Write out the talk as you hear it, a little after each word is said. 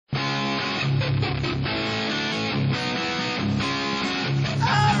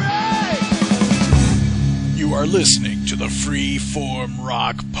are listening to the Freeform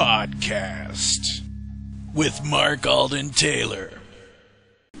Rock Podcast with Mark Alden Taylor.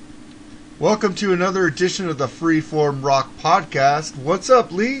 Welcome to another edition of the Freeform Rock Podcast. What's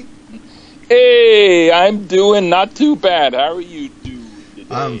up, Lee? Hey, I'm doing not too bad. How are you doing today?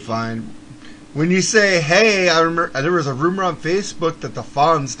 I'm fine. When you say, hey, I remember there was a rumor on Facebook that the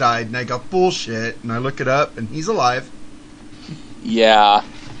Fonz died, and I go, bullshit, and I look it up, and he's alive. Yeah.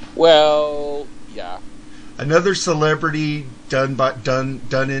 Well, yeah. Another celebrity done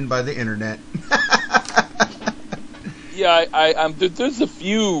in by the internet. Yeah, there's a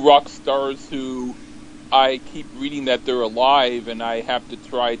few rock stars who I keep reading that they're alive, and I have to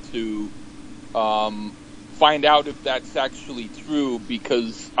try to find out if that's actually true,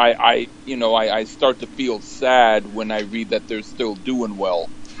 because I start to feel sad when I read that they're still doing well.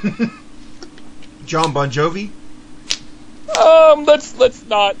 John Bon Jovi?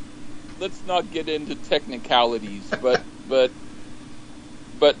 Let's not get into technicalities, but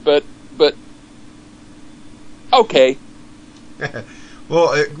okay.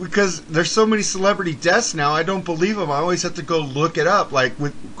 Well, because there's so many celebrity deaths now, I don't believe them. I always have to go look it up. Like,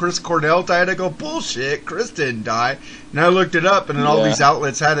 with Chris Cornell died, I go, bullshit, Chris didn't die. And I looked it up, and then all these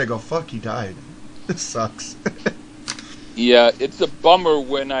outlets had it, I go, fuck, he died. This sucks. Yeah, it's a bummer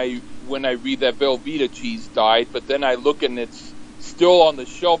when I read that Velveeta Cheese died, but then I look and it's still on the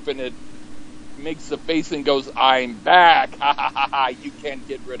shelf, and it makes a face and goes, I'm back. Ha ha ha ha, you can't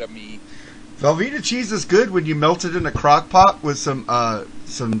get rid of me. Velveeta cheese is good when you melt it in a crock pot with some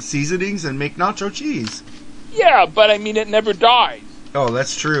seasonings and make nacho cheese. Yeah, but I mean, it never dies. Oh,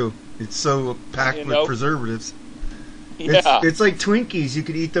 that's true. It's so packed with preservatives. Yeah. It's like Twinkies. You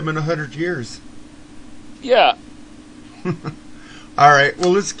could eat them in 100 years. Yeah. All right.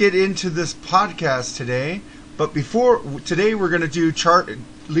 Well, let's get into this podcast today. But today we're going to do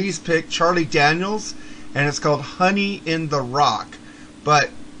Lee's pick, Charlie Daniels, and it's called Honey in the Rock.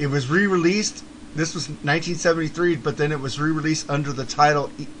 But it was re-released. This was 1973, but then it was re-released under the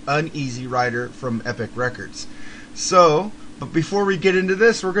title Uneasy Rider from Epic Records. So, but before we get into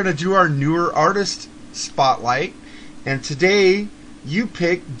this, we're going to do our newer artist spotlight. And today, you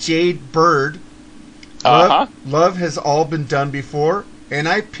picked Jade Bird. Love Has All Been Done Before. And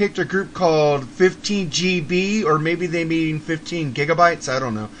I picked a group called 15GB, or maybe they mean 15 gigabytes, I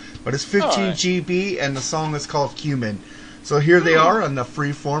don't know. But it's 15GB, and the song is called Cumin. So here they are on the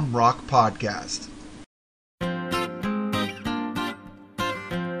Freeform Rock Podcast.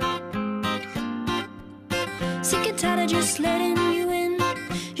 Sick and tired of just letting you in,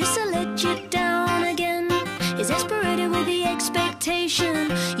 just to let you down again. Is exasperated with the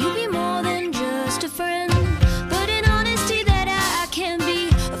expectation you'll be more than just a friend. But in honesty that I can be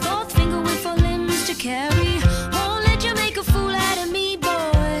a fourth finger with four limbs to carry. Won't let you make a fool out of me,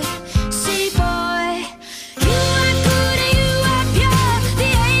 boy. See, boy, you are good and you are pure, the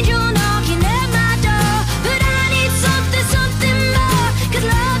angel knocking at my door. But I need something more, 'cause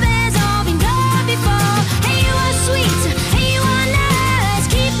love has all been done before. And you are sweet and you are nice,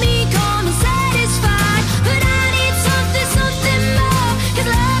 keep me calm and satisfied. But I need something more,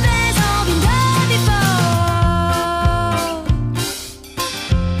 'cause love has all been done before.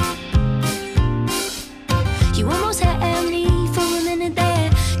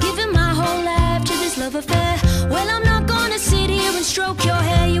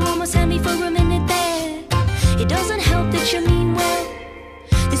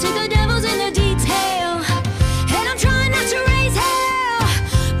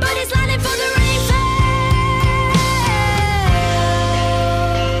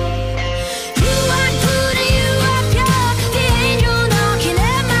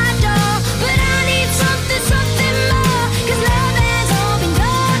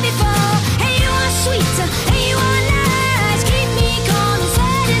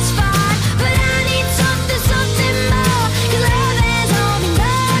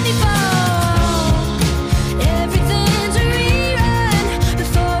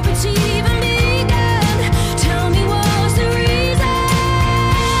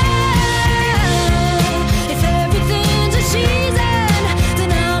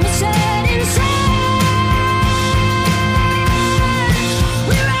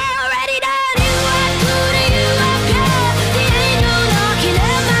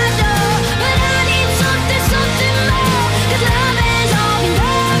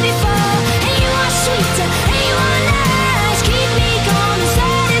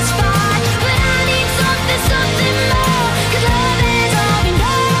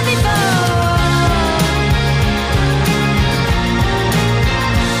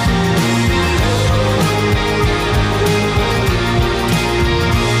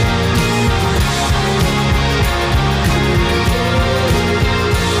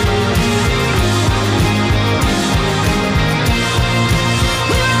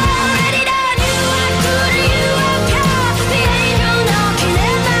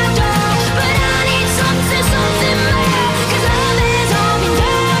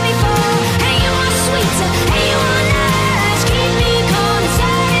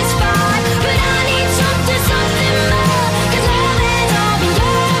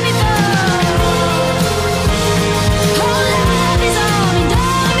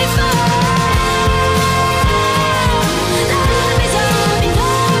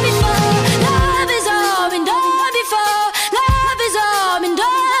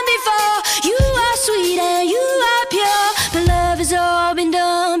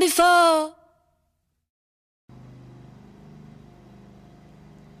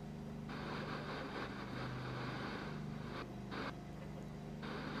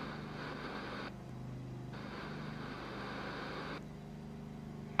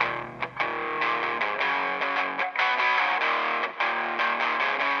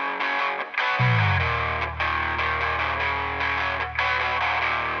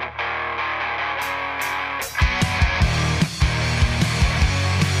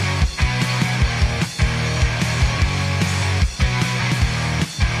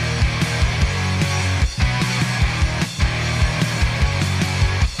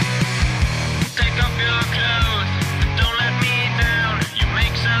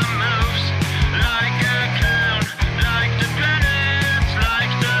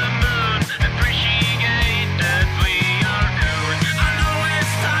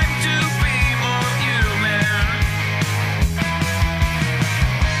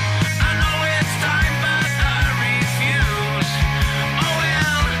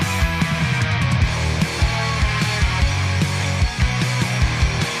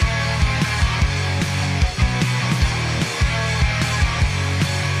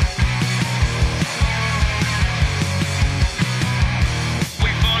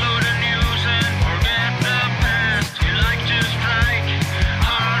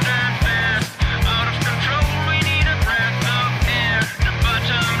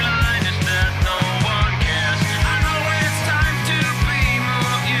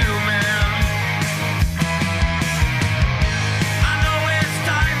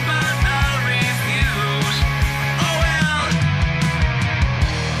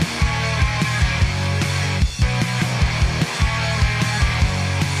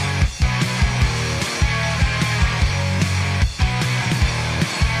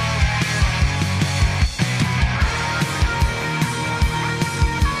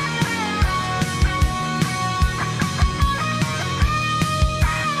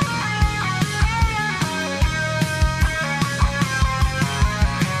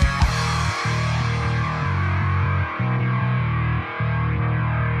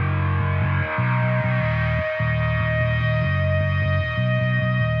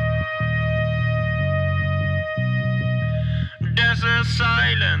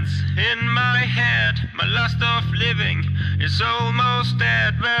 silence in my head. My lust of living is almost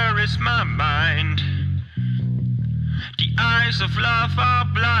dead. Where is my mind? The eyes of love are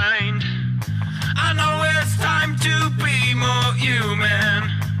blind. I know it's time to be more human.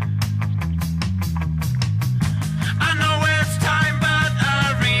 I know it's time, but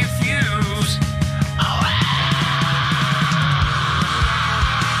I refuse.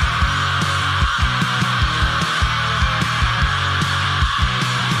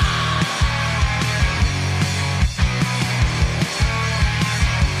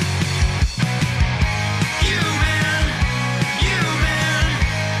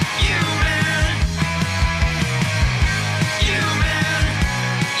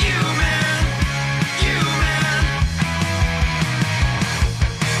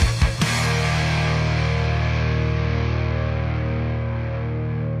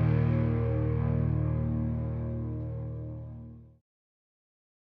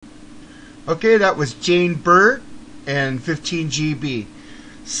 Okay, that was Jane Burt and 15 GB.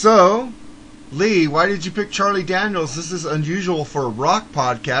 So, Lee, why did you pick Charlie Daniels? This is unusual for a rock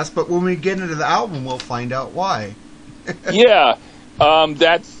podcast, but when we get into the album, we'll find out why. Yeah,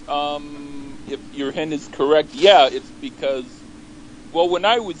 that's, if your hint is correct, yeah, it's because, well, when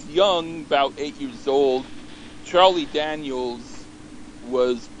I was young, about 8 years old, Charlie Daniels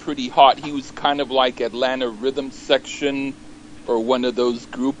was pretty hot. He was kind of like Atlanta Rhythm Section or one of those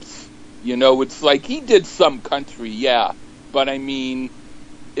groups. You know, it's like he did some country, yeah, but I mean,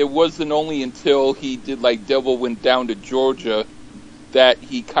 it wasn't only until he did like Devil Went Down to Georgia that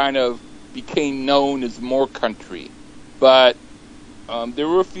he kind of became known as more country. But there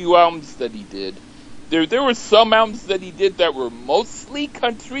were a few albums that he did. There were some albums that he did that were mostly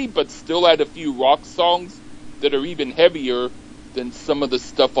country, but still had a few rock songs that are even heavier than some of the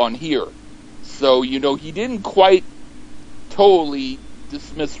stuff on here. So, you know, he didn't quite totally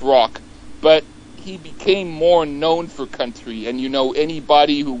dismiss rock, but he became more known for country. And, you know,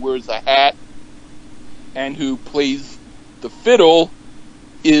 anybody who wears a hat and who plays the fiddle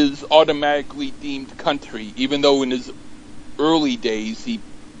is automatically deemed country, even though in his early days,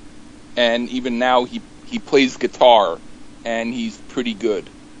 and even now, he plays guitar, and he's pretty good.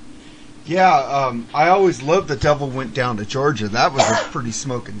 Yeah, I always loved The Devil Went Down to Georgia. That was a pretty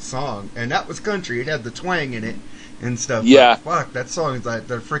smoking song, and that was country. It had the twang in it and stuff. Yeah. But fuck, that song is like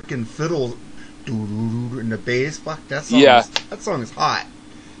the freaking fiddle and the bass. Fuck, that song is hot.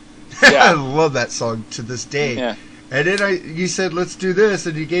 Yeah. I love that song to this day. Yeah. And then you said, let's do this,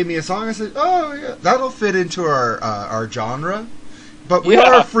 and you gave me a song. I said, oh, yeah, that'll fit into our genre. But we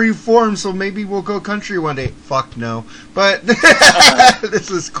are free form, so maybe we'll go country one day. Fuck no. But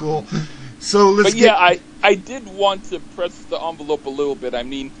this is cool. So let's I did want to press the envelope a little bit. I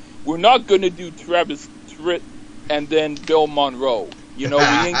mean, we're not going to do Travis Tritt and then Bill Monroe. You know,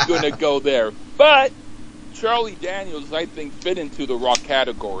 we ain't going to go there. But Charlie Daniels, I think, fit into the rock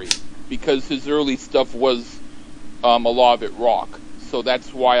category because his early stuff was a lot of it rock. So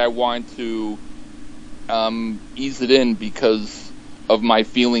that's why I wanted to ease it in because of my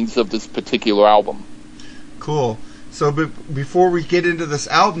feelings of this particular album. Cool. So before we get into this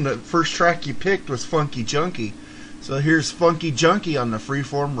album, the first track you picked was Funky Junkie. So here's Funky Junkie on the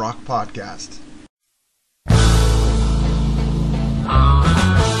Freeform Rock Podcast.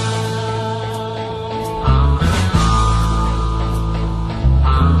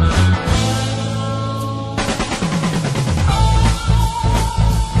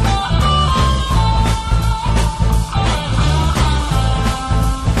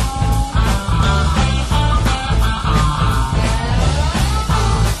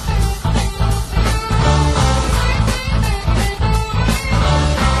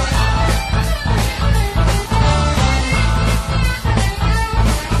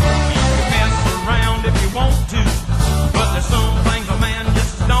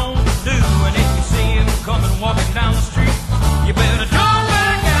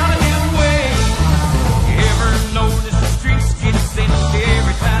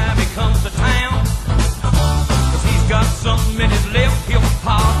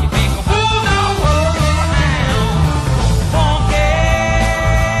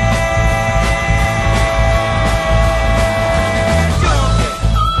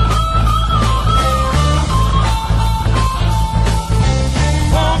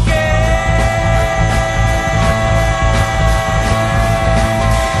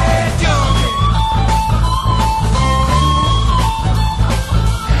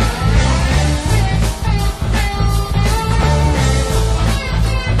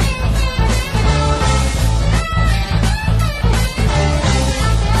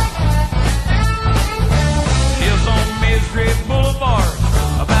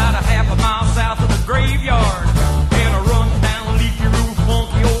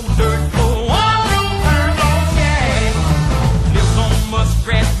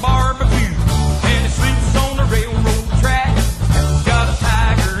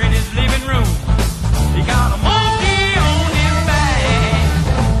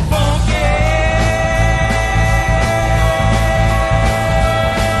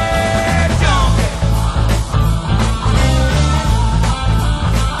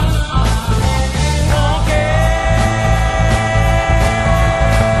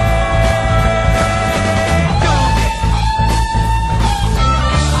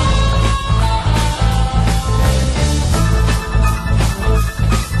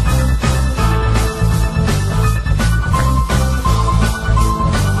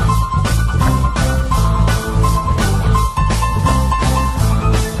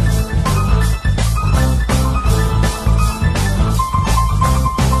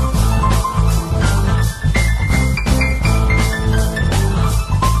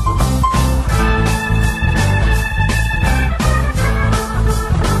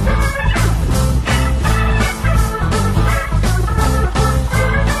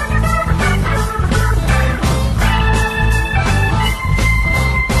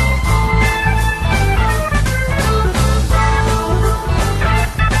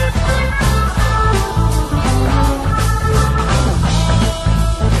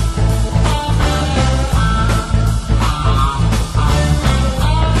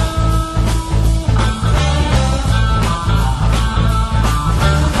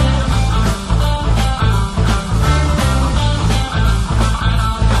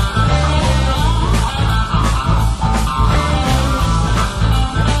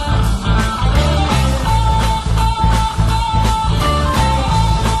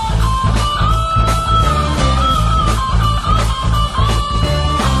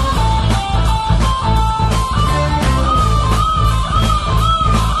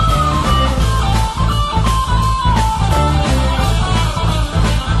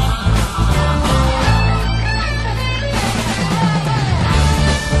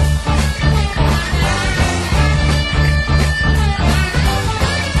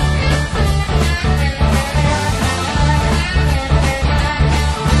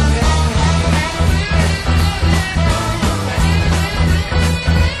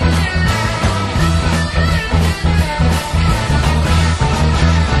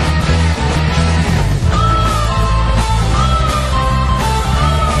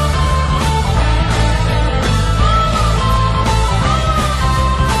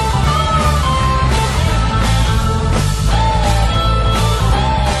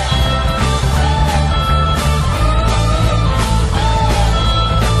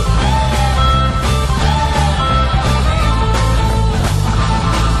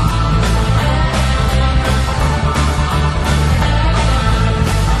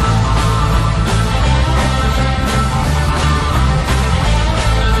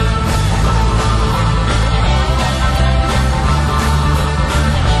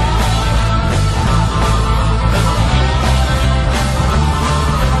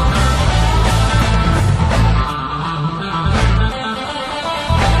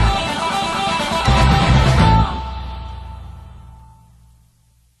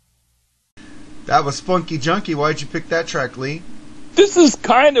 That was Funky Junkie. Why'd you pick that track, Lee? This is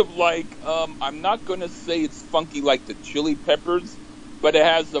kind of like, I'm not going to say it's funky like the Chili Peppers, but it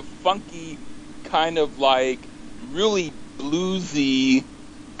has a funky kind of like really bluesy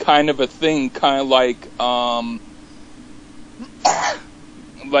kind of a thing, kind of like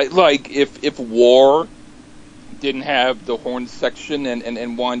if War didn't have the horn section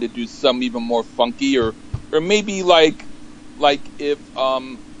and wanted to do something even more funky, or maybe like if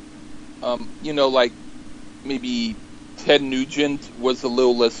like maybe Ted Nugent was a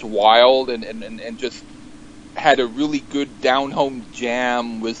little less wild and just had a really good down-home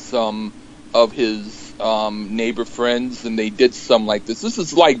jam with some of his neighbor friends, and they did some like this. This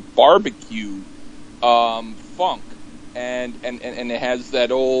is like barbecue funk, and it has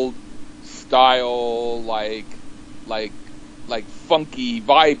that old style like funky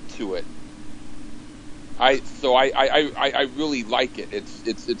vibe to it. I really like it.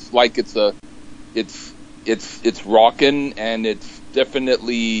 It's like it's rockin', and it's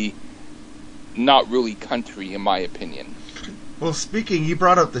definitely not really country in my opinion. Well, speaking, you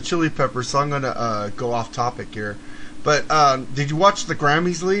brought up the Chili Peppers, so I'm going to go off topic here. But did you watch the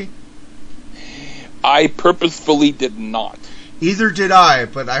Grammys, Lee? I purposefully did not. Either did I,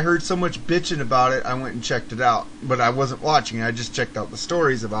 but I heard so much bitching about it, I went and checked it out. But I wasn't watching it, I just checked out the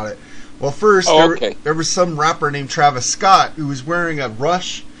stories about it. Well, first, there was some rapper named Travis Scott who was wearing a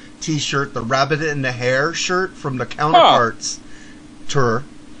Rush t-shirt, the Rabbit in the Hair shirt from the Counterparts tour.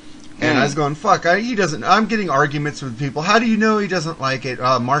 And I was going, fuck, he doesn't. I'm getting arguments with people. How do you know he doesn't like it?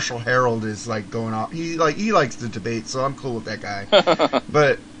 Marshall Harold is like going off. He likes to debate, so I'm cool with that guy.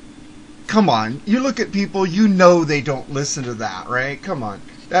 But come on, you look at people, you know they don't listen to that, right? Come on,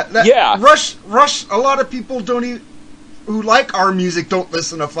 yeah. Rush. A lot of people don't even who like our music don't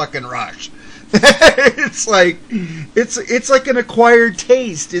listen to fucking Rush. It's like an acquired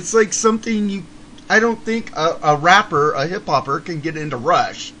taste. It's like something I don't think a rapper, a hip hopper, can get into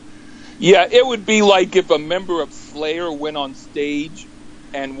Rush. Yeah, it would be like if a member of Slayer went on stage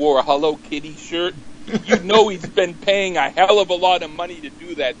and wore a Hello Kitty shirt. You'd know he's been paying a hell of a lot of money to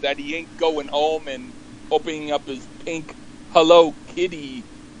do that he ain't going home and opening up his pink Hello Kitty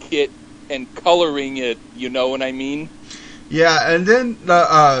kit and coloring it, you know what I mean? Yeah, and then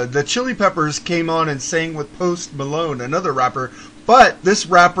the Chili Peppers came on and sang with Post Malone, another rapper, but this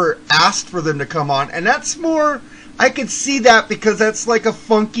rapper asked for them to come on, and that's more... I could see that because that's like a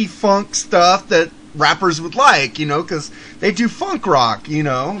funky funk stuff that rappers would like, you know, because they do funk rock, you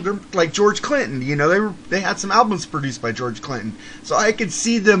know. They're like George Clinton, you know. They had some albums produced by George Clinton, so I could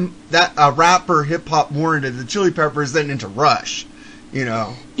see them that a rapper hip hop more into the Chili Peppers than into Rush, you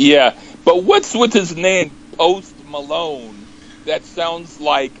know. Yeah, but what's with his name, Post Malone? That sounds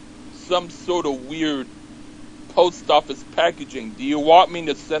like some sort of weird post office packaging. Do you want me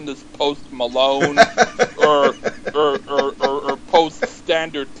to send this Post Malone or Post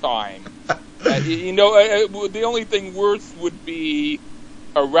Standard Time? You know, the only thing worse would be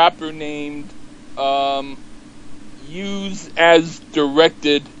a rapper named Use as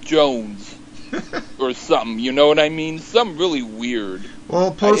Directed Jones or something. You know what I mean? Something really weird.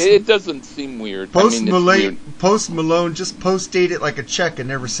 Well, it doesn't seem weird. Post Malone just post date it like a check and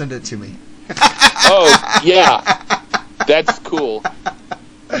never send it to me. Oh, yeah. That's cool.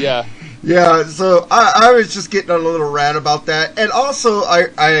 Yeah. Yeah, so I was just getting a little rant about that. And also,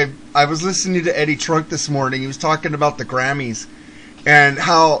 I was listening to Eddie Trunk this morning. He was talking about the Grammys and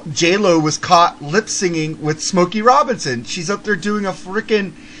how J-Lo was caught lip-singing with Smokey Robinson. She's up there doing a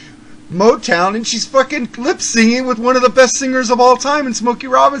freaking Motown, and she's fucking lip-singing with one of the best singers of all time in Smokey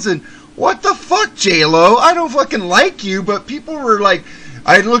Robinson. What the fuck, J-Lo? I don't fucking like you, but people were like...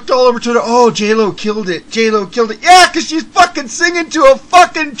 I looked all over Twitter. Oh, J-Lo killed it. J-Lo killed it. Yeah, because she's fucking singing to a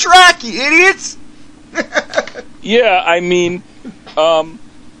fucking track, you idiots. Yeah, I mean,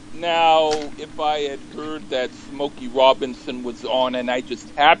 now, if I had heard that Smokey Robinson was on and I just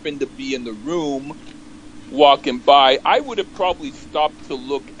happened to be in the room walking by, I would have probably stopped to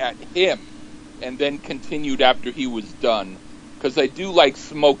look at him and then continued after he was done. Because I do like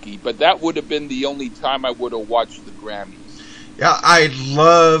Smokey, but that would have been the only time I would have watched the Grammys. Yeah, I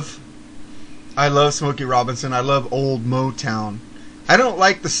love Smokey Robinson. I love old Motown. I don't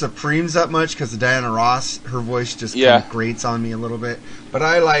like the Supremes that much because of Diana Ross. Her voice just kind of grates on me a little bit. But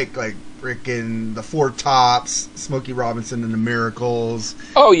I like frickin' the Four Tops, Smokey Robinson and the Miracles.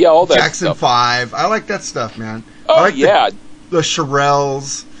 Oh yeah, all that Jackson stuff. 5. I like that stuff, man. Oh I like yeah, the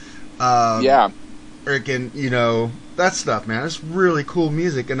Shirelles. Yeah, Frickin', you know, that stuff, man. It's really cool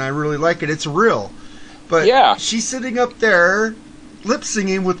music, and I really like it. It's real. But yeah, she's sitting up there lip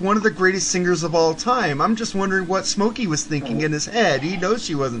singing with one of the greatest singers of all time. I'm just wondering what Smokey was thinking in his head. He knows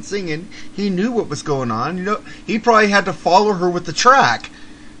she wasn't singing. He knew what was going on. You know, he probably had to follow her with the track.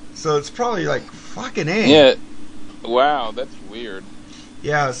 So it's probably like fucking A. Yeah. Wow, that's weird.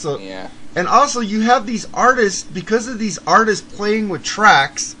 Yeah. So. Yeah. And also, you have these artists, because of these artists playing with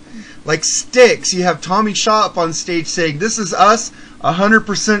tracks, like Styx, you have Tommy Shaw up on stage saying, "This is us,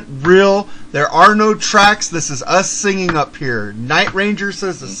 100% real. There are no tracks. This is us singing up here." Night Ranger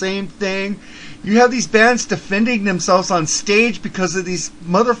says the same thing. You have these bands defending themselves on stage because of these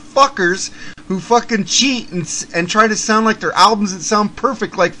motherfuckers who fucking cheat and try to sound like their albums that sound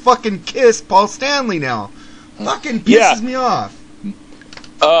perfect, like fucking Kiss, Paul Stanley now. Fucking pisses me off.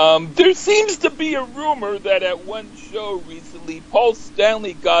 There seems to be a rumor that at one show recently, Paul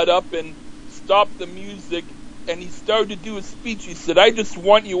Stanley got up and stopped the music, and he started to do a speech. He said, "I just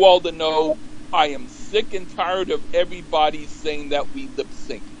want you all to know I am sick and tired of everybody saying that we lip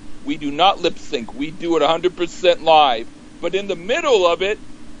sync. We do not lip sync. We do it 100% live." But in the middle of it,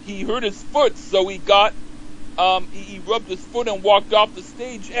 he hurt his foot, so he got, he rubbed his foot and walked off the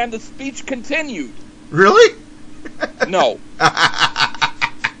stage, and the speech continued. Really? No.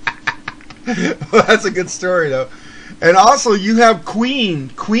 Well, that's a good story, though. And also, you have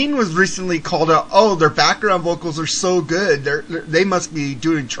Queen. Queen was recently called out, "Oh, their background vocals are so good. They must be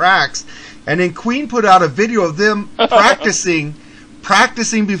doing tracks." And then Queen put out a video of them practicing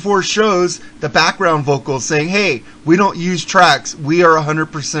before shows the background vocals, saying, "Hey, we don't use tracks. We are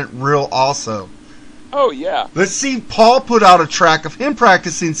 100% real also." Oh, yeah. Let's see Paul put out a track of him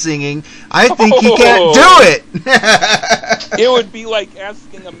practicing singing. I think he can't do it. It would be like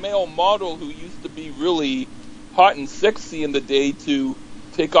asking a male model who used to be really hot and sexy in the day to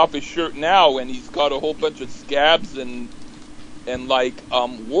take off his shirt now, and he's got a whole bunch of scabs and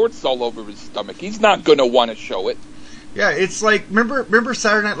warts all over his stomach. He's not going to want to show it. Yeah, it's like, remember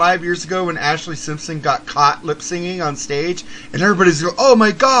Saturday Night Live years ago when Ashley Simpson got caught lip singing on stage, and everybody's going, "Oh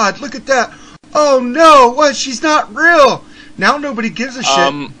my God, look at that! Oh no, what? She's not real." Now nobody gives a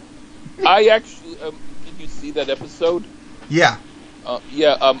shit. I actually, did you see that episode? Yeah.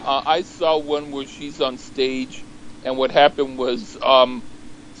 I saw one where she's on stage, and what happened was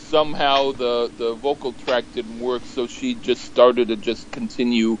somehow the vocal track didn't work, so she just started to just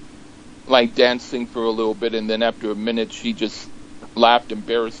continue like dancing for a little bit, and then after a minute she just laughed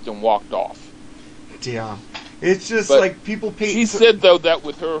embarrassed and walked off. Yeah. It's just But like people pay... She said, though, that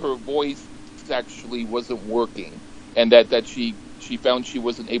with her voice actually wasn't working, and that she found she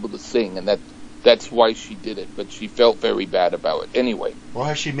wasn't able to sing, and that's why she did it, but she felt very bad about it. Anyway. Well,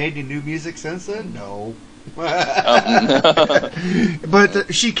 has she made any new music since then? No. But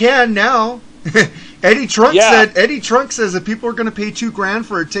she can now. Eddie Trunk says if people are going to pay $2,000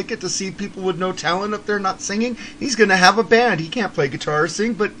 for a ticket to see people with no talent up there not singing, he's going to have a band. He can't play guitar or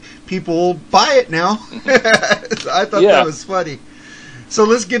sing, but people will buy it now. I thought that was funny. So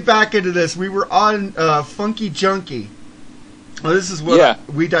let's get back into this. We were on Funky Junkie. Well, this is what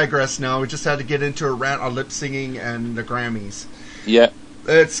we digress now. We just had to get into a rant on lip singing and the Grammys. Yeah.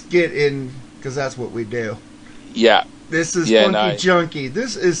 Let's get in, because that's what we do. Yeah. This is Funky Junkie.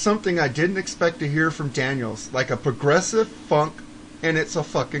 This is something I didn't expect to hear from Daniels. Like a progressive funk, and it's a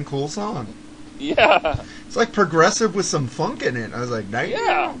fucking cool song. Yeah. It's like progressive with some funk in it. I was like, nice.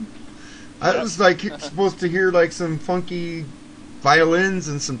 Yeah. I was like supposed to hear like some funky violins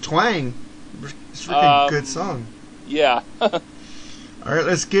and some twang. It's a freaking good song. Yeah. All right,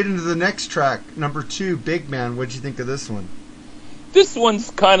 let's get into the next track. Number 2, Big Man. What'd you think of this one? This one's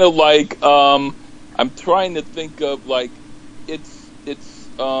kind of like, I'm trying to think of like,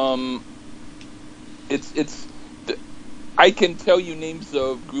 I can tell you names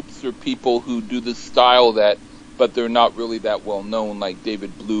of groups or people who do this style but they're not really that well known, like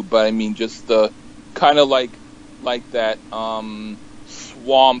David Blue. But I mean, just the kind of like that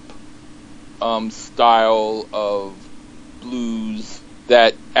swamp style of blues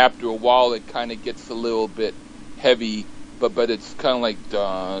that after a while it kind of gets a little bit heavy, but it's kind of like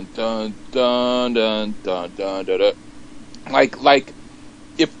dun dun dun dun dun dun dun, dun. Like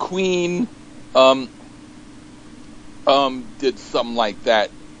if Queen did something like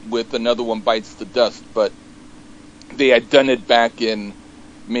that with Another One Bites the Dust, but they had done it back in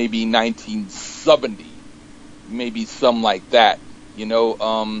maybe 1970, maybe something like that. You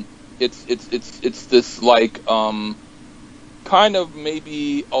know, it's this like kind of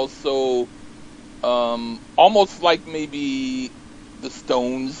maybe also almost like maybe the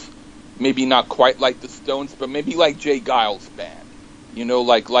Stones, maybe not quite like the Stones, but maybe like Jay Giles band. You know,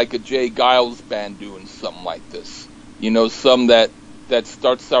 like a Jay Giles band doing something like this. You know, some that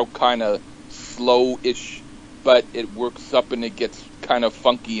starts out kind of slow-ish, but it works up and it gets kind of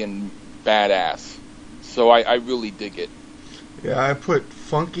funky and badass. So I really dig it. Yeah, I put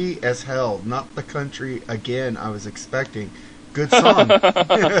funky as hell, not the country again I was expecting. Good song.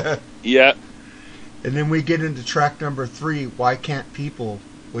 Yeah. And then we get into track number 3, Why Can't People?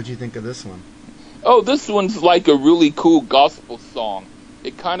 What'd you think of this one? Oh, this one's like a really cool gospel song.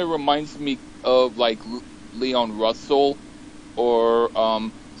 It kind of reminds me of like Leon Russell, or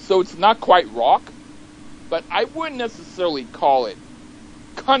so it's not quite rock, but I wouldn't necessarily call it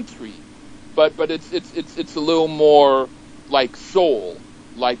country, but it's a little more like soul,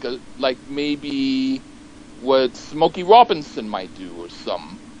 like maybe what Smokey Robinson might do or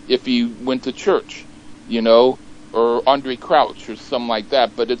something if he went to church, you know, or Andre Crouch or something like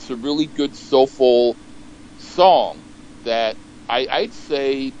that. But it's a really good soulful song that I'd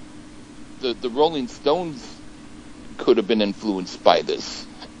say the Rolling Stones could have been influenced by this.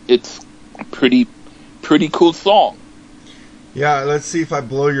 It's a pretty cool song. Yeah, let's see if I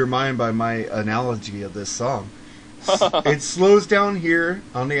blow your mind by my analogy of this song. It slows down here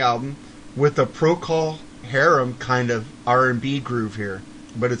on the album with a Procol Harum kind of R&B groove here,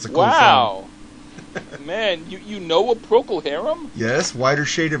 but it's a cool song. Wow. Man, you know a Procol Harum? Yes, Whiter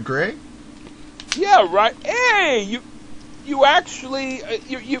Shade of Grey? Yeah, right. Hey, you actually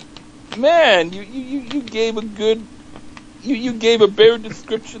you gave a good you gave a better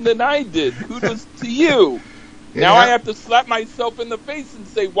description than I did. Kudos to you. Now I have to slap myself in the face and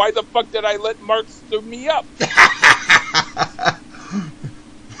say, why the fuck did I let Mark stir me up?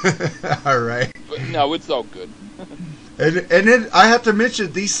 All right. But no, it's all good. And then I have to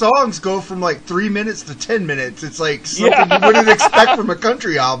mention, these songs go from like 3 minutes to 10 minutes. It's like something you wouldn't expect from a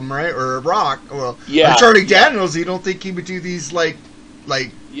country album, right? Or a rock. Well, Yeah. or Charlie Daniels, you don't think he would do these like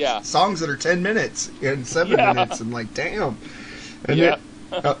Yeah. songs that are 10 minutes and 7 minutes. And like, damn. And Yeah.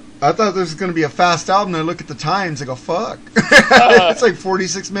 I thought this was going to be a fast album. And I look at the times, I go, fuck. It's like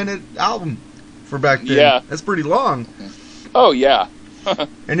 46-minute album for back then. Yeah. That's pretty long. Oh yeah.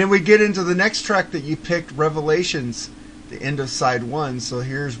 And then we get into the next track that you picked, Revelations, the end of side 1. So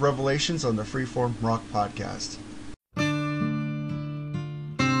here's Revelations on the Freeform Rock Podcast.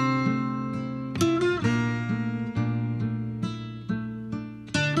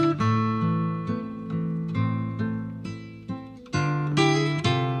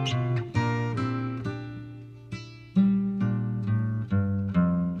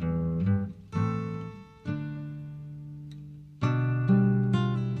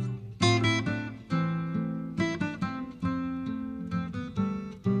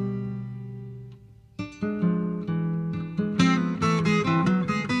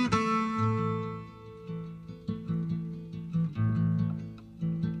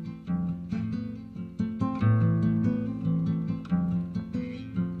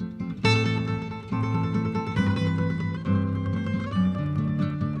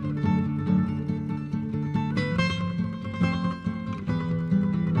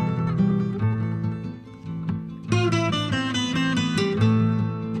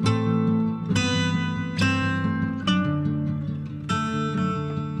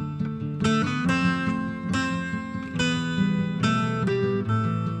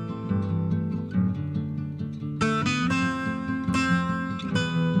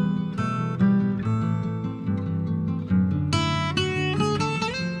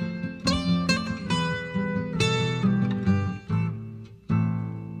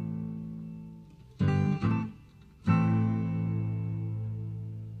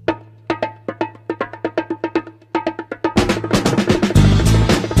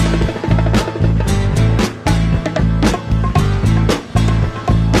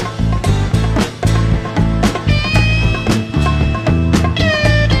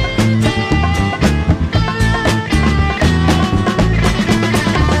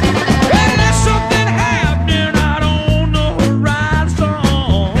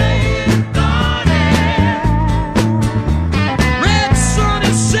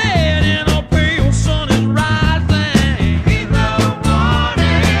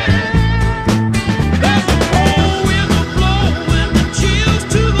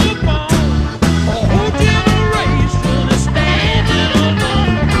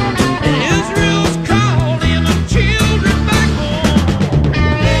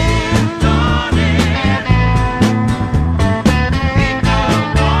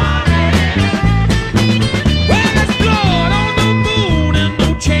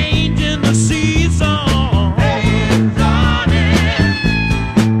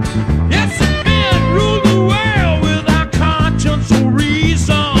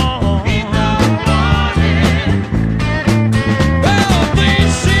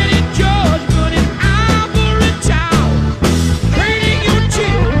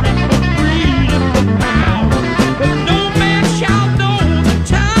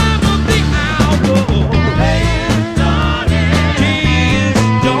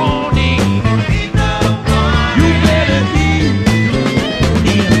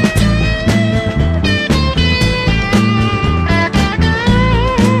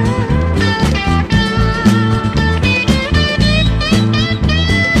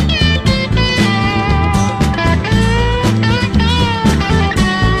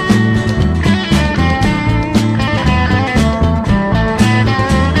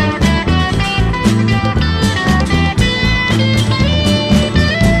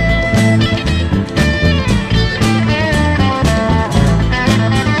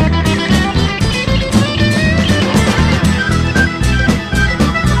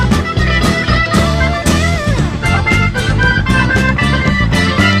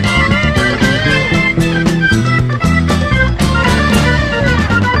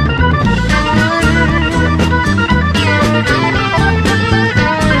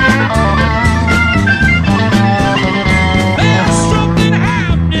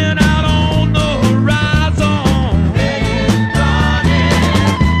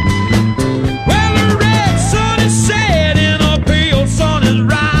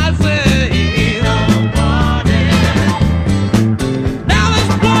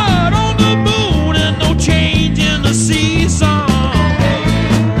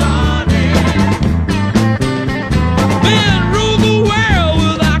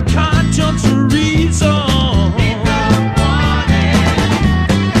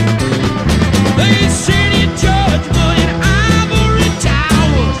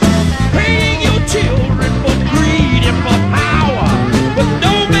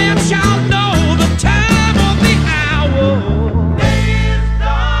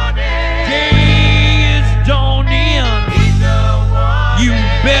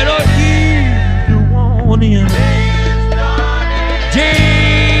 better heed the warning.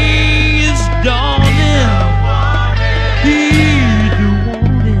 Day is dawning. Heed the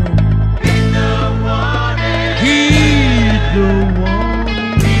warning. Heed the warning. Heed the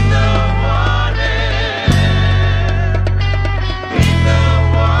warning. Heed the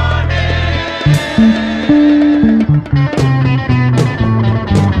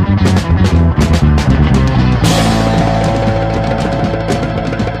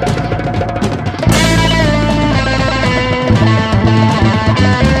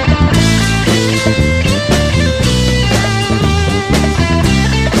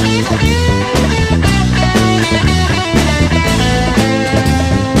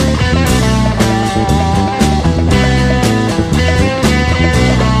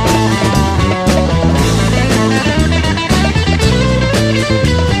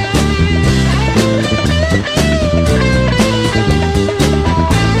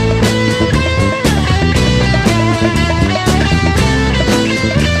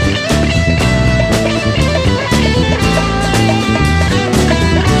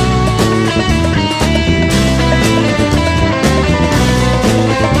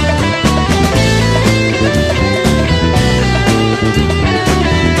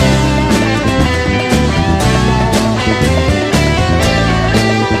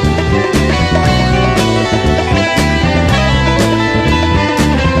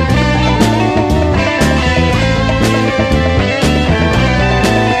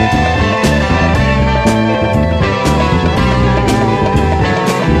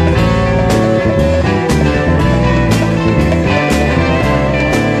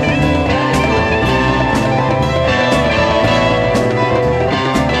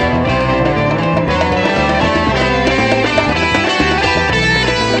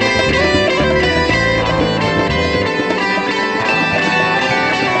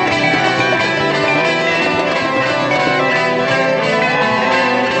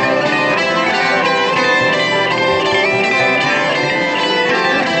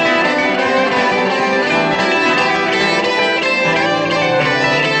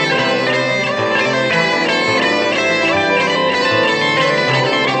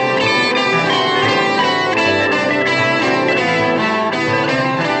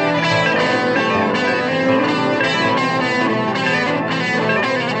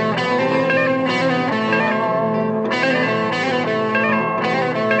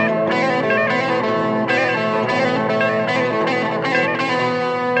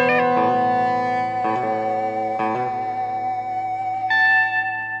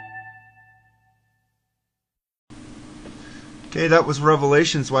Okay, that was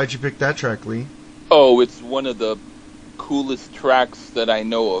Revelations. Why'd you pick that track, Lee? Oh, it's one of the coolest tracks that I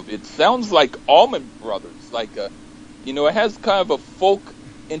know of. It sounds like Allman Brothers, like it has kind of a folk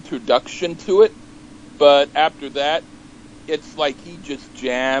introduction to it, but after that, it's like he just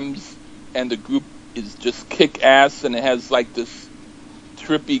jams, and the group is just kick-ass, and it has like this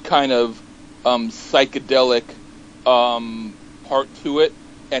trippy kind of psychedelic part to it,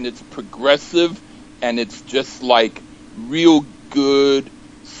 and it's progressive, and it's just like real good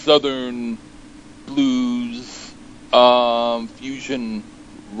Southern blues fusion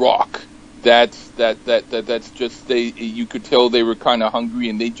rock. That's just you could tell they were kind of hungry,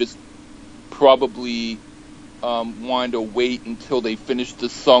 and they just probably wanted to wait until they finished the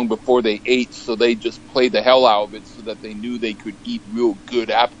song before they ate, so they just played the hell out of it so that they knew they could eat real good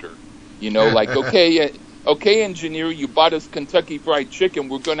after. Like, okay, engineer, you bought us Kentucky Fried Chicken.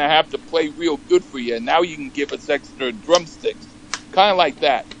 We're going to have to play real good for you. And now you can give us extra drumsticks. Kind of like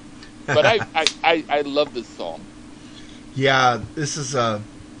that. But I love this song. Yeah, this is what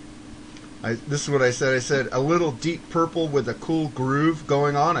I said. I said a little Deep Purple with a cool groove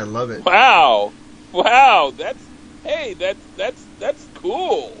going on. I love it. Wow. That's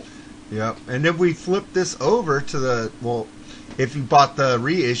cool. Yep. And then we flip this over to if you bought the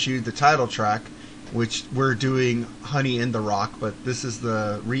reissue, the title track, which we're doing Honey in the Rock, but this is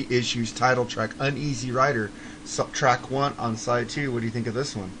the reissue's title track, Uneasy Rider, track 1 on side 2. What do you think of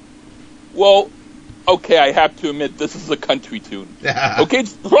this one? Well, okay, I have to admit, this is a country tune. Okay,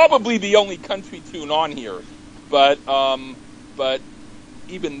 it's probably the only country tune on here, but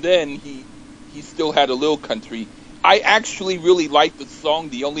even then, he still had a little country. I actually really like the song.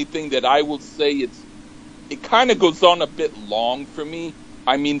 The only thing that I will say, it kind of goes on a bit long for me.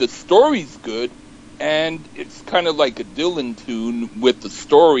 I mean, the story's good, and it's kind of like a Dylan tune with the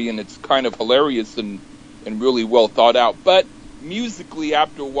story, and it's kind of hilarious and really well thought out. But musically,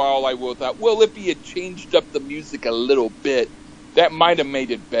 after a while, I will thought, well, if he had changed up the music a little bit, that might have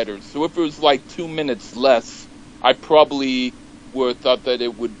made it better. So if it was like 2 minutes less, I probably thought that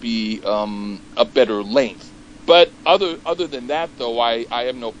it would be a better length. But other than that, though, I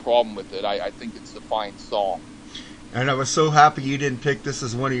have no problem with it. I think it's a fine song. And I was so happy you didn't pick this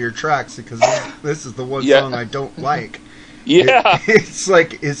as one of your tracks, because this is the one Yeah. song I don't like. Yeah. It's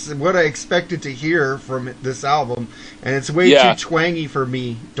what I expected to hear from this album, and it's way Yeah. too twangy for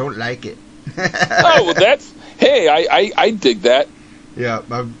me. Don't like it. Oh, well, hey, I dig that. Yeah,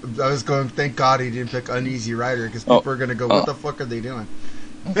 I was going, thank God he didn't pick Uneasy Rider, because people are going to go, what the fuck are they doing?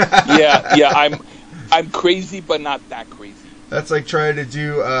 Yeah, I'm crazy, but not that crazy. That's like trying to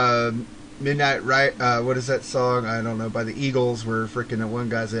do Midnight what is that song? I don't know, by the Eagles, where freaking the one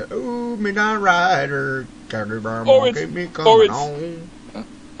guy said, "Oh, Midnight Rider, keep me coming home."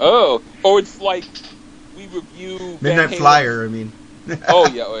 Or it's like we review Midnight Flyer, I mean. Oh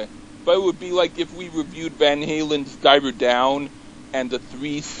yeah, but it would be like if we reviewed Van Halen's Diver Down, and the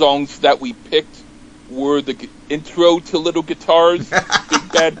 3 songs that we picked were the intro to Little Guitars,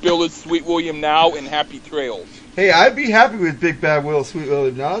 Big Bad Bill of Sweet William Now, and Happy Trails. Hey, I'd be happy with Big Bad Will, Sweet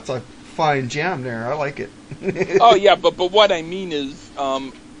William Now. It's a fine jam there. I like it. Oh yeah, but what I mean is,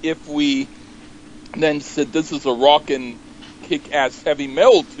 if we then said this is a rockin' kick-ass heavy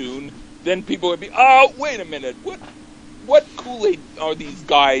metal tune, then people would be, oh, wait a minute, what Kool-Aid are these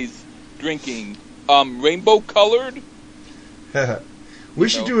guys drinking? Rainbow colored? We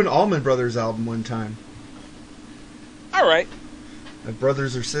should do an Allman Brothers album one time. All right. Like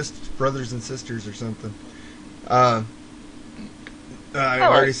brothers and sisters or something. I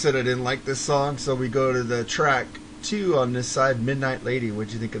already said I didn't like this song, so we go to the track 2 on this side, Midnight Lady.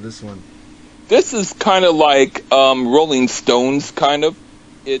 What'd you think of this one? This is kind of like Rolling Stones, kind of.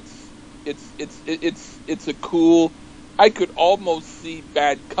 It's a cool. I could almost see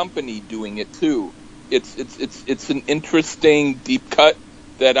Bad Company doing it too. It's an interesting deep cut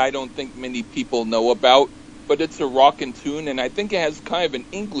that I don't think many people know about, but it's a rockin' tune, and I think it has kind of an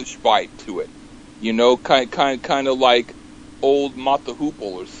English vibe to it. You know, kind of like old Mata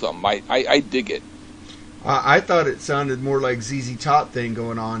Hoople or something. I dig it. I thought it sounded more like ZZ Top thing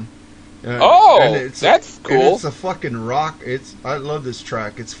going on. That's cool. And it's a fucking rock. I love this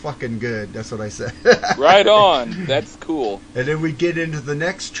track. It's fucking good. That's what I said. Right on. That's cool. And then we get into the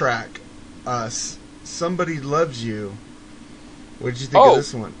next track, Somebody Loves You. What did you think of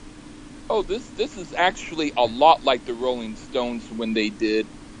this one? Oh, this is actually a lot like the Rolling Stones when they did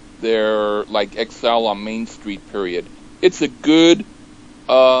their like Exile on Main Street period. It's a good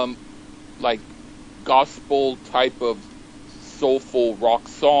like gospel type of soulful rock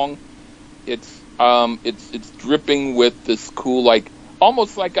song. It's dripping with this cool, like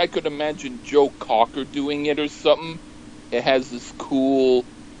almost like I could imagine Joe Cocker doing it or something. It has this cool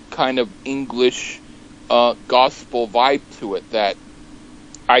kind of English gospel vibe to it that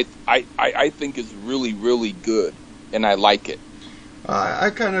I think is really, really good, and I like it. I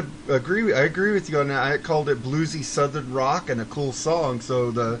kind of agree. I agree with you on that. I called it bluesy southern rock and a cool song.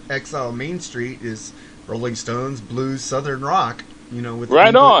 So the Exile Main Street is Rolling Stones blues southern rock. You know, with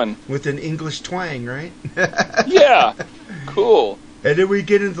with an English twang, right? Yeah, cool. And then we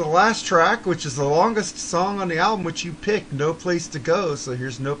get into the last track, which is the longest song on the album, which you picked, No Place to Go. So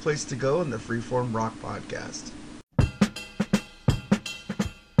here's No Place to Go in the Freeform Rock Podcast.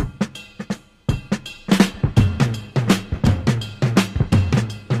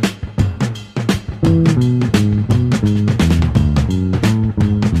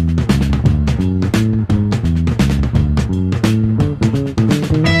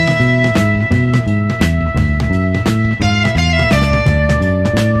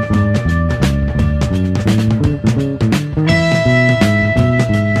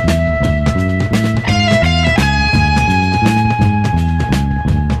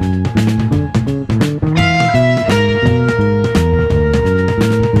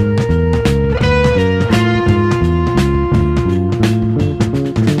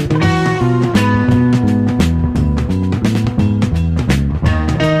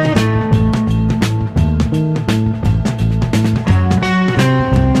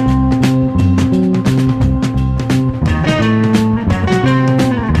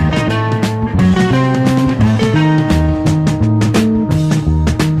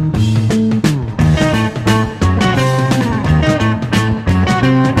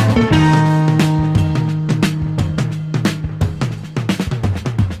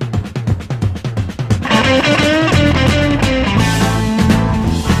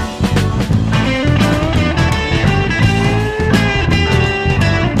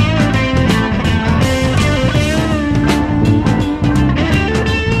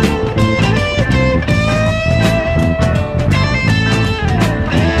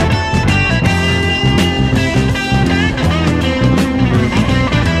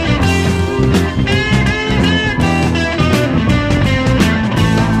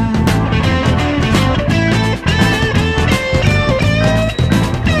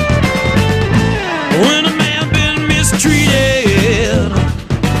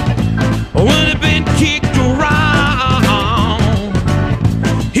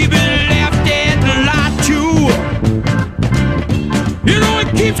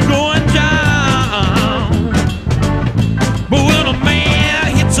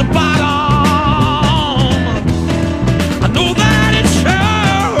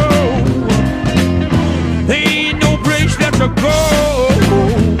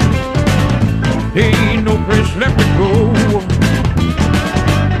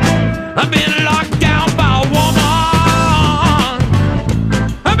 I've been locked down by a woman.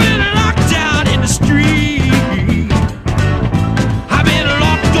 I've been locked out in the street. I've been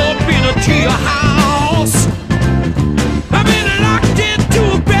locked up in a jailhouse. I've been locked into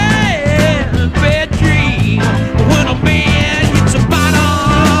a bad dream. When a man hits a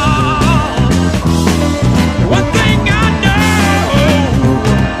bottom, one thing I know,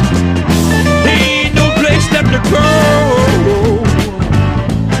 there ain't no place left to go.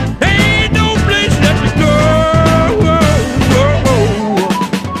 Ain't no place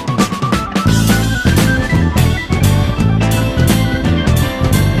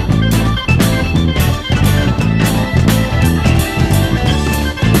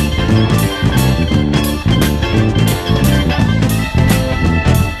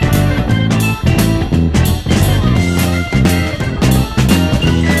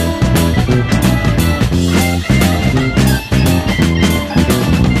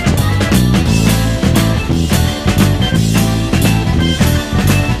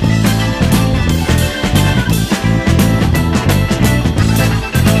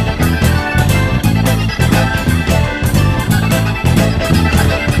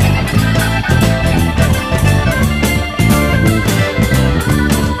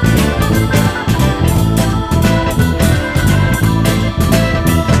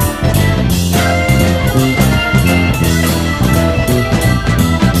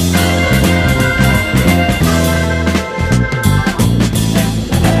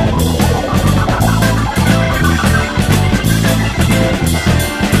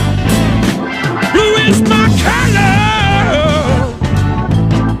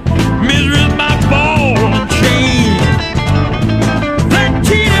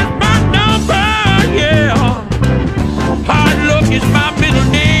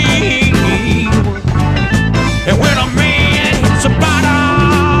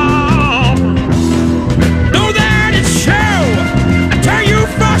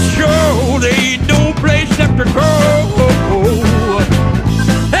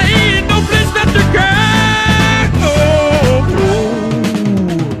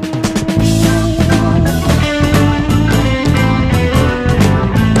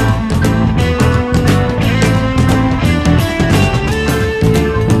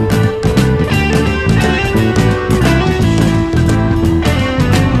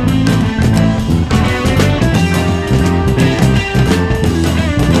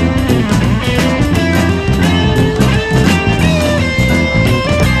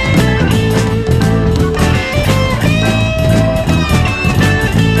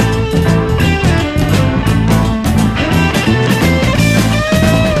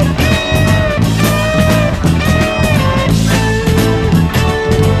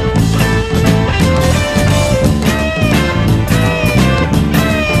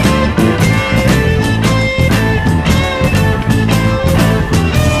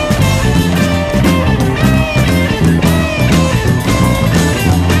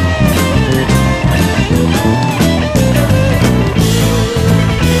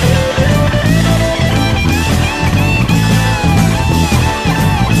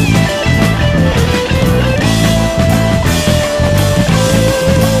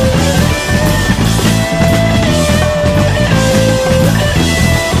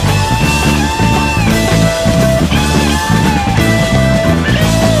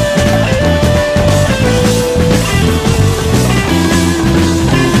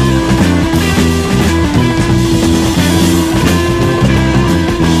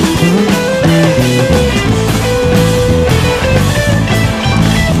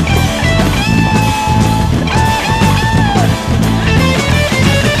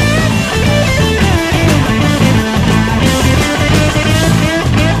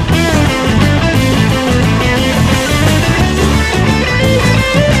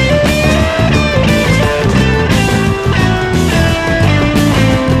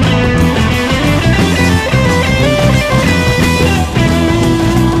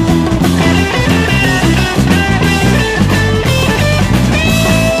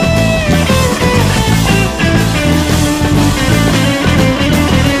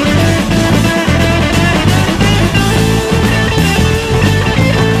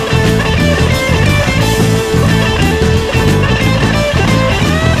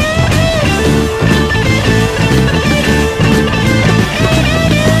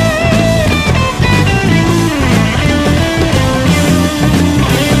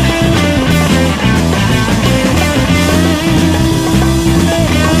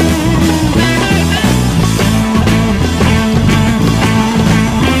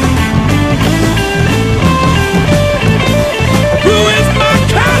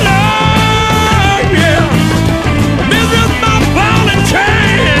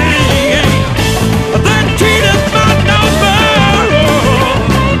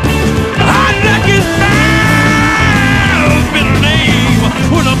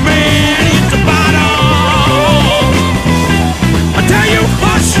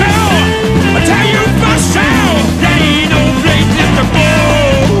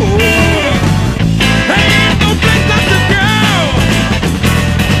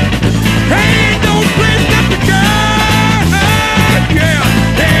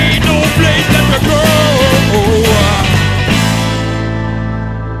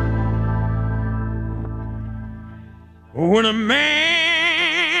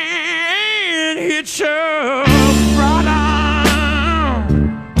hits you right on.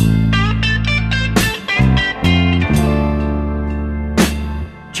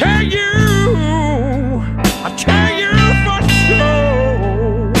 Tell you, I tell you for sure.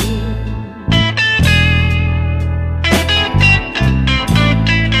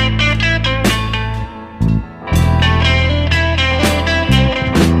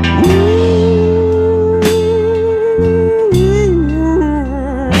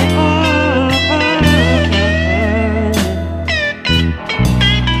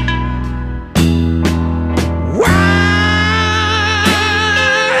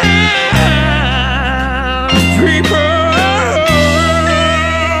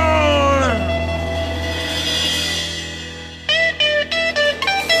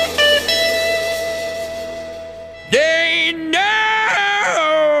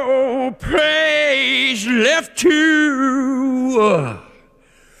 Left to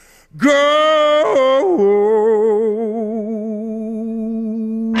go.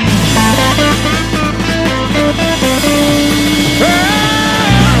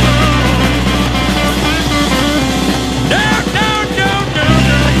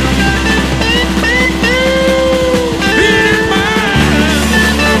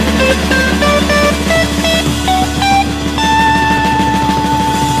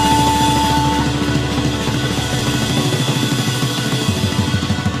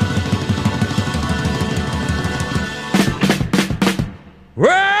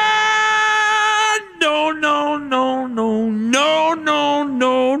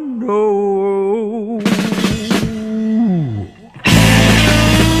 No.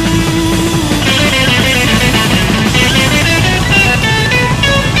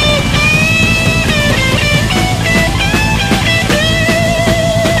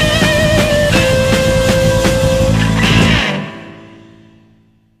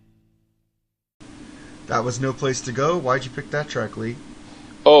 That was No Place to Go. Why'd you pick that track, Lee?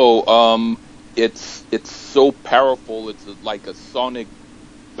 Oh, it's so powerful. It's like a sonic,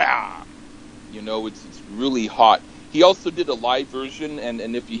 bah! You know, it's really hot. He also did a live version,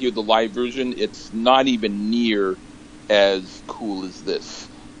 and if you hear the live version, it's not even near as cool as this.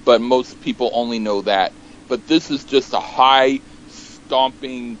 But most people only know that. But this is just a high,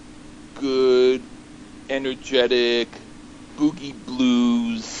 stomping, good, energetic, boogie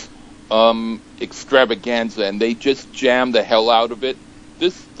blues extravaganza, and they just jam the hell out of it.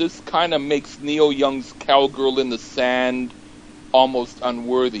 This kind of makes Neil Young's Cowgirl in the Sand almost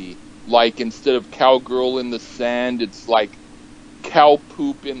unworthy. Like, instead of Cowgirl in the Sand, it's like cow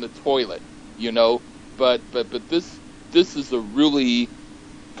poop in the toilet, you know? But this is a really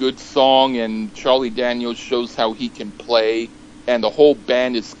good song, and Charlie Daniels shows how he can play, and the whole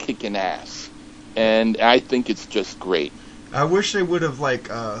band is kicking ass. And I think it's just great. I wish they would have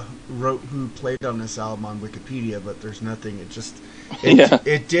wrote who played on this album on Wikipedia, but there's nothing.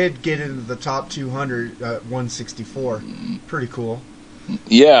 It did get into the top 200 at 164. Pretty cool.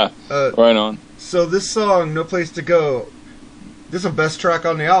 Yeah, right on. So this song, No Place to Go, this is the best track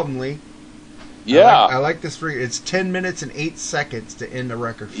on the album, Lee. Yeah. I like this. It's 10 minutes and 8 seconds to end the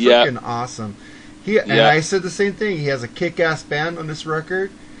record. Yeah. Freaking awesome. And I said the same thing. He has a kick-ass band on this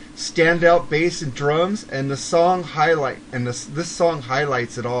record, standout bass and drums, and this song highlights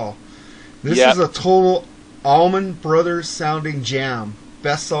it all. This is a total Allman Brothers sounding jam.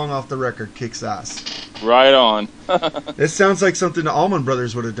 Best song off the record, kicks ass. Right on. This sounds like something the Allman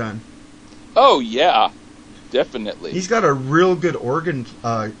Brothers would have done. Oh yeah, definitely. He's got a real good organ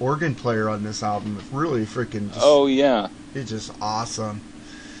player on this album. It's really freaking. It's just awesome.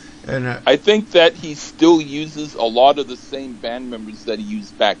 And I think that he still uses a lot of the same band members that he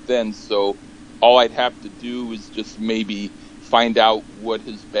used back then. So all I'd have to do is just maybe find out what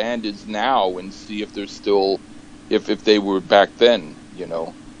his band is now and see if they're still, if they were back then, you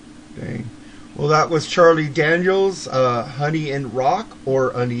know. Dang. Well, that was Charlie Daniels, Honey in Rock,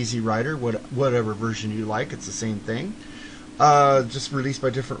 or Uneasy Rider, whatever version you like. It's the same thing. Just released by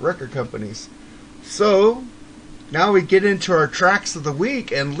different record companies. So, now we get into our tracks of the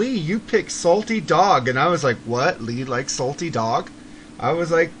week, and Lee, you picked Salty Dog, and I was like, what? Lee likes Salty Dog? I was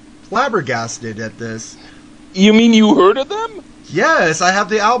like flabbergasted at this. You mean you heard of them? Yes, I have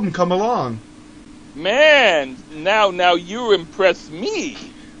the album come along. Man, now you impress me.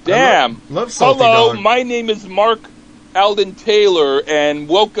 Damn. Love Salty Hello, Dog. my name is Mark Alden Taylor, and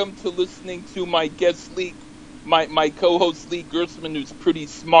welcome to listening to my guest Lee, my co-host Lee Gersman, who's pretty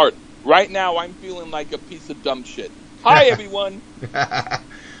smart. Right now, I'm feeling like a piece of dumb shit. Hi, everyone.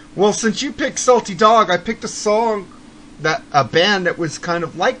 Well, since you picked Salty Dog, I picked a band that was kind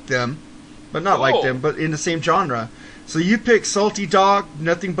of like them, but not like them, but in the same genre. So you picked Salty Dog,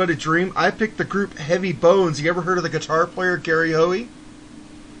 Nothing But a Dream. I picked the group Heavy Bones. You ever heard of the guitar player Gary Hoey?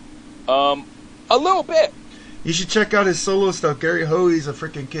 A little bit. You should check out his solo stuff. Gary Hoey's a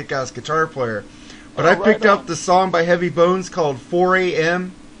freaking kick-ass guitar player. But Oh, I right picked on. out the song by Heavy Bones called 4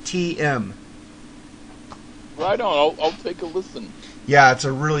 a.m. TM. Right on. I'll take a listen. Yeah, it's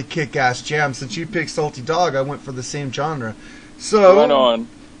a really kick-ass jam. Since you picked Salty Dog, I went for the same genre. So, Right on.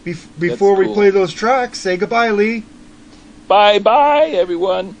 before we cool. play those tracks, say goodbye, Lee. Bye-bye,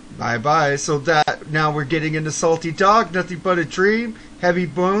 everyone. Bye-bye. So now we're getting into Salty Dog, Nothing But a Dream, Heavy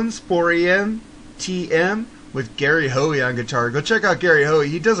Bones, 4 a.m. TM, with Gary Hoey on guitar. Go check out Gary Hoey.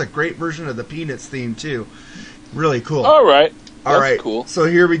 He does a great version of the Peanuts theme, too. Really cool. All right. All That's right. cool. So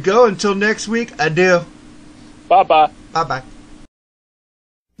here we go. Until next week, adieu. Bye-bye. Bye-bye.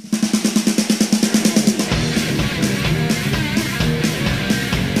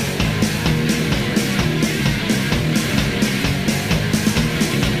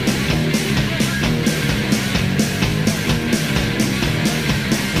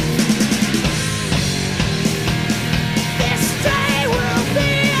 This day will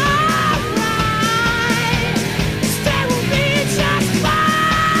be alright. This day will be just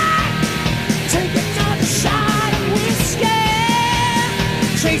fine. Take another shot of whiskey.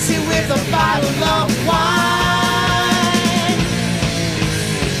 Chase it with a bottle of wine.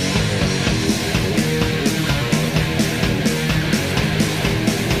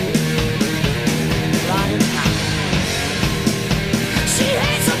 Riding high. She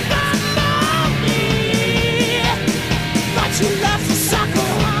hates about mommy, but she loves to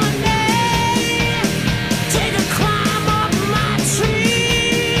suckle honey. Take a climb up my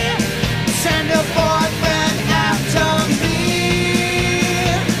tree, send a boyfriend after me.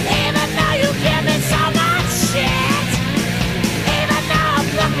 Even though you give me so much shit, even though I'm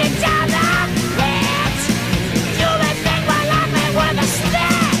looking down the pit, you may think my life ain't worth a stick.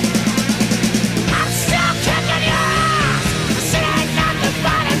 I'm still kicking your ass. This ain't nothing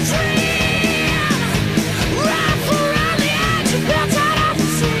but a dream. Run around the edge and built out of the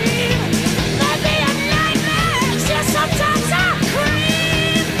seam. Maybe a nightmare, just sometimes I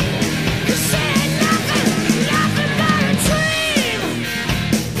cream. 'Cause it ain't nothing but a dream.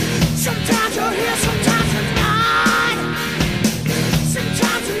 Sometimes you're here, sometimes you're not.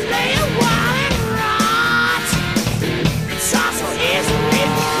 Sometimes you lay a while and rot. It's all so easily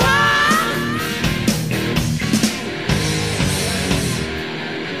forgotten.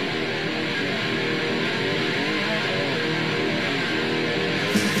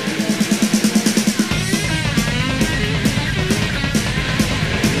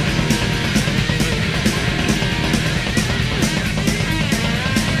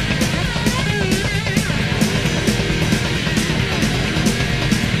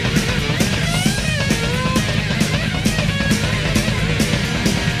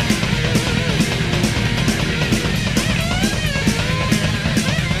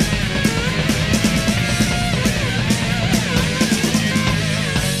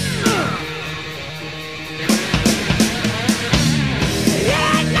 It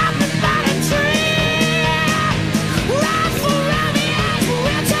ain't nothing but a dream. Run around the edge,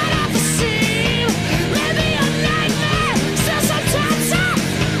 we'll turn off the seam. Maybe a nightmare, still sometimes I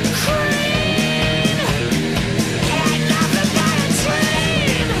cream. It ain't nothing but a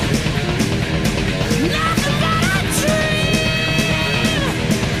dream. Nothing but a dream.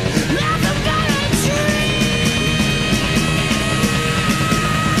 Nothing but a dream.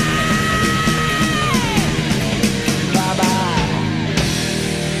 Bye-bye.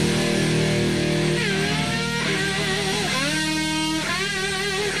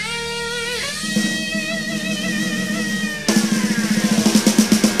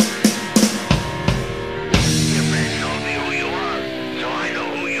 Your friend told me who you are, so I know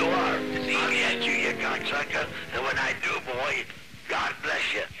who you are. I'll get you, you cocksucker. And when I do, boy, God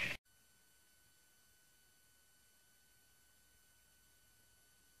bless you.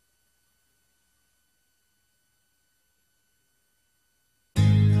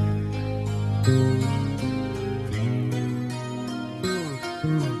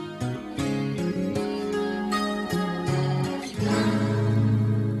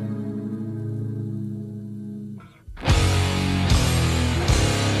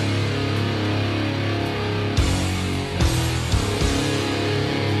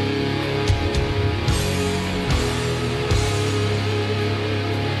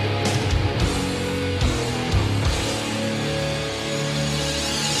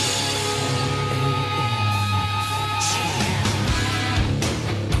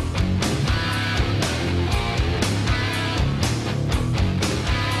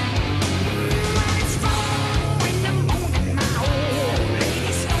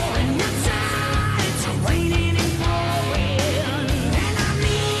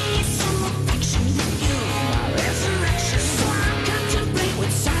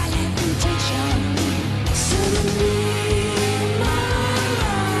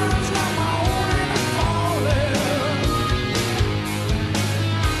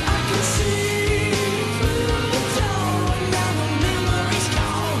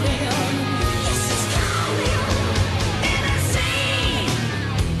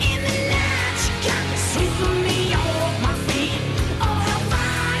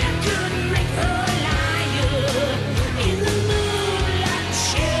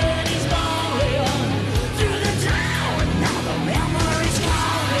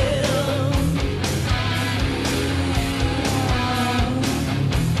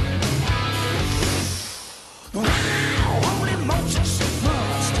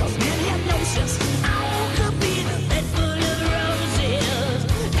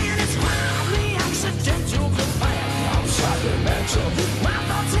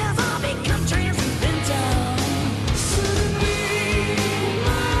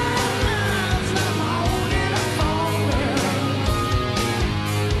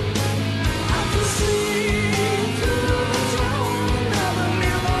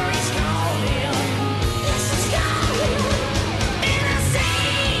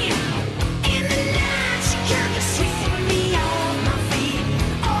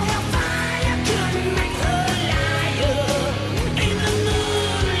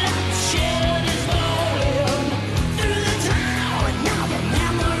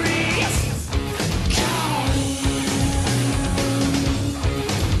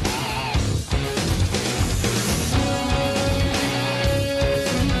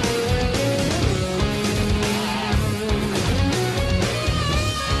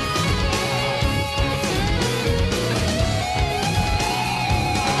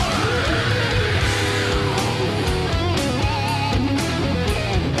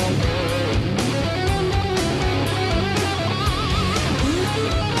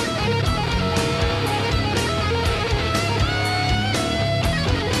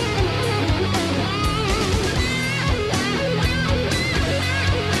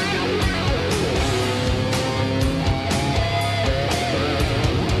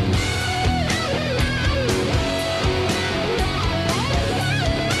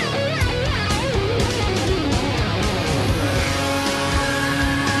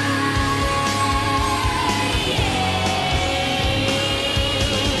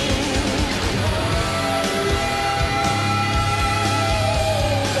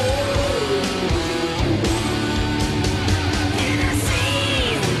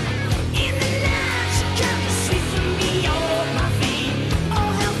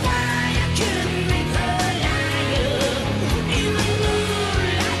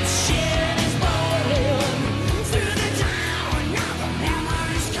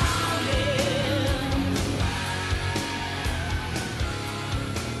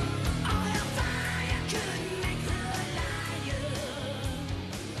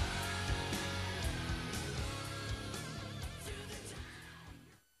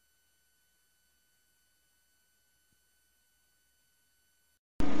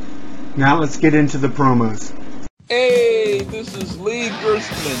 Now let's get into the promos. Hey, this is Lee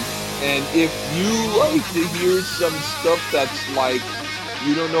Gerstmann, and if you like to hear some stuff that's like,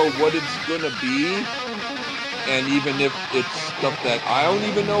 you don't know what it's gonna be, and even if it's stuff that I don't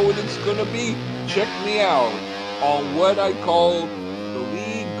even know what it's gonna be, check me out on what I call the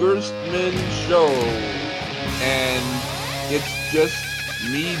Lee Gerstmann Show. And it's just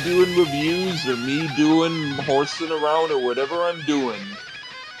me doing reviews or me doing horsing around or whatever I'm doing.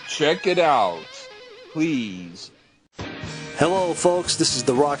 Check it out, please. Hello folks, this is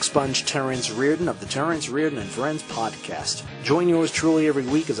the Rock Sponge Terrence Reardon of the Terrence Reardon and Friends podcast. Join yours truly every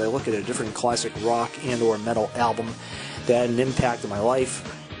week as I look at a different classic rock and or metal album that had an impact on my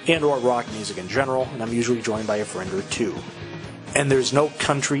life and or rock music in general, and I'm usually joined by a friend or two. And there's no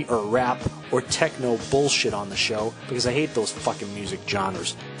country or rap or techno bullshit on the show because I hate those fucking music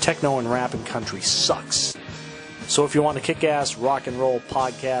genres. Techno and rap and country sucks. So if you want a kick-ass rock and roll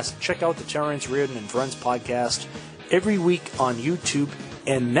podcast, check out the Terrence Reardon and Friends podcast every week on YouTube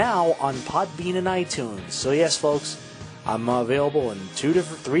and now on Podbean and iTunes. So yes, folks, I'm available in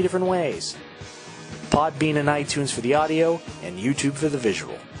three different ways. Podbean and iTunes for the audio and YouTube for the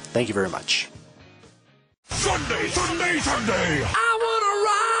visual. Thank you very much. Sunday, Sunday, Sunday.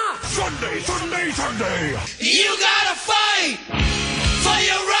 I wanna rock. Sunday, Sunday, Sunday. You gotta fight for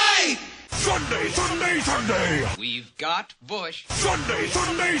your right. Sunday, Sunday, Sunday. We've got Bush. Sunday,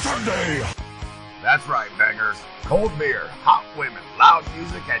 Sunday, Sunday. That's right, bangers. Cold beer, hot women, loud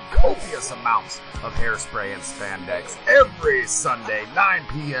music, and copious amounts of hairspray and spandex. Every Sunday, 9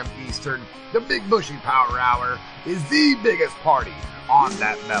 p.m. Eastern, the Big Bushy Power Hour is the biggest party on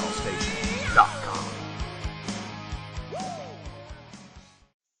that metalstation.com.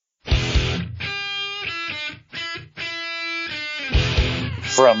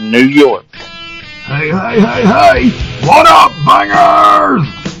 From New York. Hey, hey, hey, hey! What up, bangers?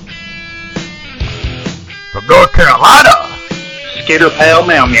 From North Carolina, Skitter Pal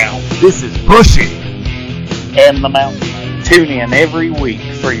Meow Meow. this is Bushy. And the Mountain Man. Tune in every week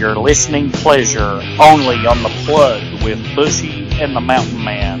for your listening pleasure only on The Plug with Bushy and the Mountain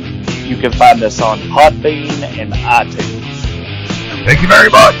Man. You can find us on Podbean and iTunes. Thank you very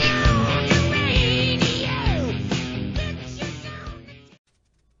much.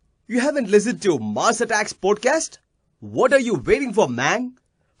 You haven't listened to Mars Attacks podcast? What are you waiting for, man?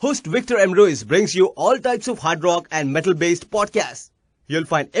 Host Victor M. Ruiz brings you all types of hard rock and metal-based podcasts. You'll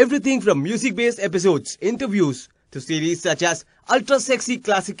find everything from music-based episodes, interviews, to series such as Ultra Sexy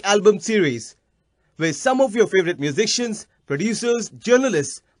Classic Album Series, where some of your favorite musicians, producers,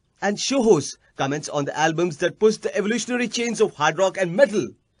 journalists, and show hosts comments on the albums that push the evolutionary chains of hard rock and metal.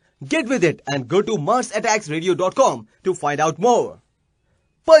 Get with it and go to MarsAttacksRadio.com to find out more.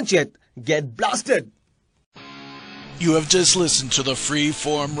 Punch it, get blasted. You have just listened to the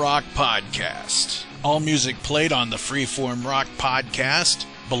Freeform Rock Podcast. All music played on the Freeform Rock Podcast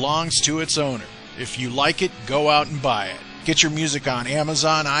belongs to its owner. If you like it, go out and buy it. Get your music on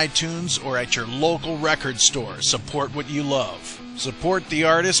Amazon, iTunes, or at your local record store. Support what you love. Support the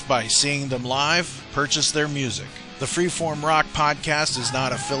artist by seeing them live. Purchase their music. The Freeform Rock Podcast is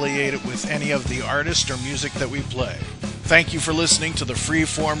not affiliated with any of the artists or music that we play. Thank you for listening to the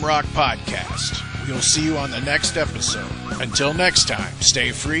Freeform Rock Podcast. We'll see you on the next episode. Until next time,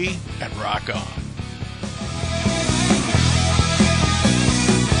 stay free and rock on.